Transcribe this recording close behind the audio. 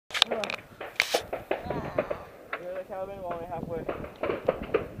Calvin, we're only halfway.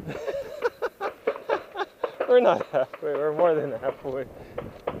 We're not halfway, we're more than halfway. Don't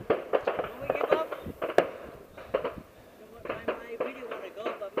we give up? My video wanna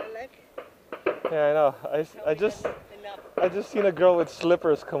go, but my leg. Yeah, I know. I just seen a girl with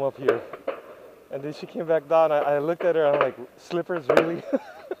slippers come up here. And then she came back down. I looked at her and I'm like, slippers, really?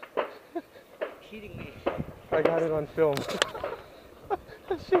 Kidding me. I got it on film.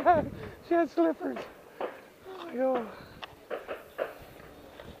 she had slippers. Oh my God.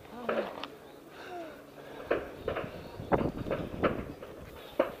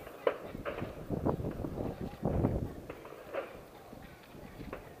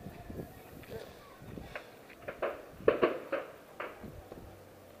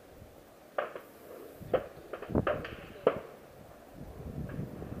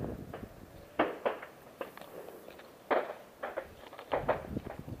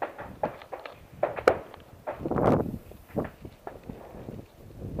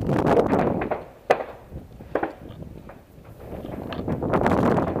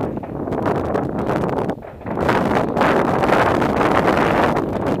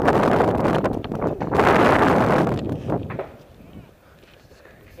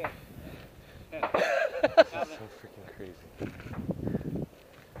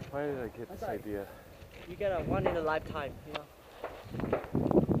 Why did I get this idea? You get a one in a lifetime, you know?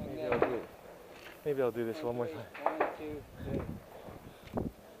 Maybe I'll do this one more time. 1, 2, 3.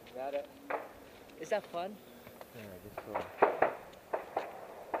 Got it. Is that fun? Yeah, I guess so.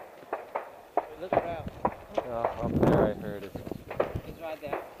 Look around. Oh, up there I heard it. It's right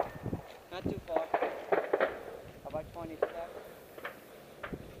there. Not too far. About 20 steps.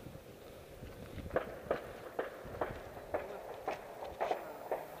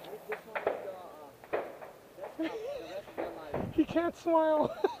 He can't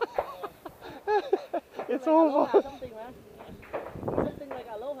smile. It's like over. Aloha, something, man. Something like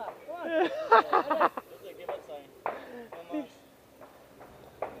aloha. Come on. Give us sign. Come on.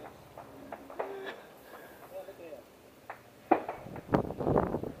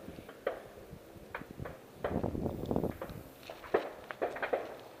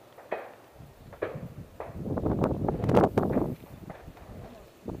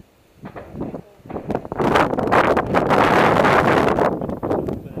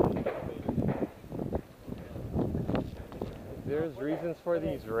 There's reasons for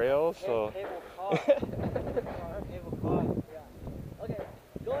these rails, so. Cable car. Yeah. Okay,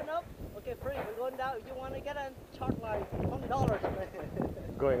 going up. Okay, free. We're going down. If you want to get a chart line,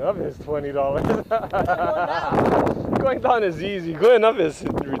 $20. Going up is $20. Going down. Going down is easy. Going up is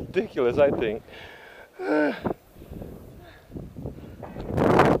ridiculous, I think.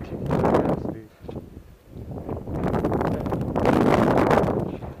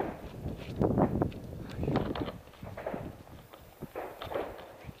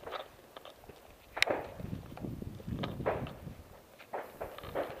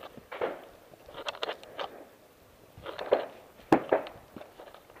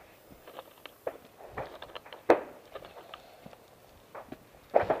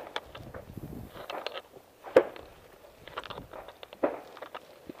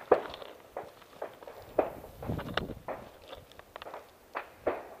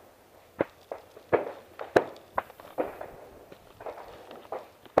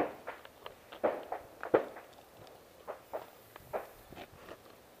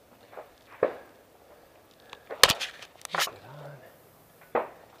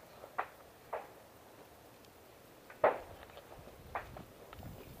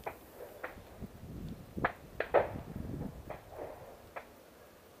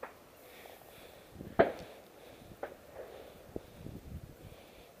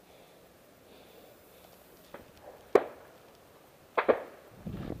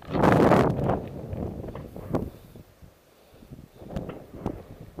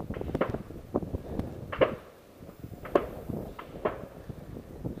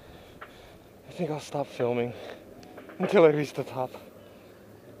 I think I'll stop filming until I reach the top.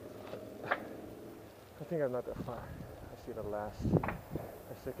 I think I'm not that far. I see the last,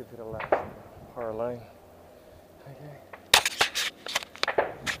 I stick it to the last power line.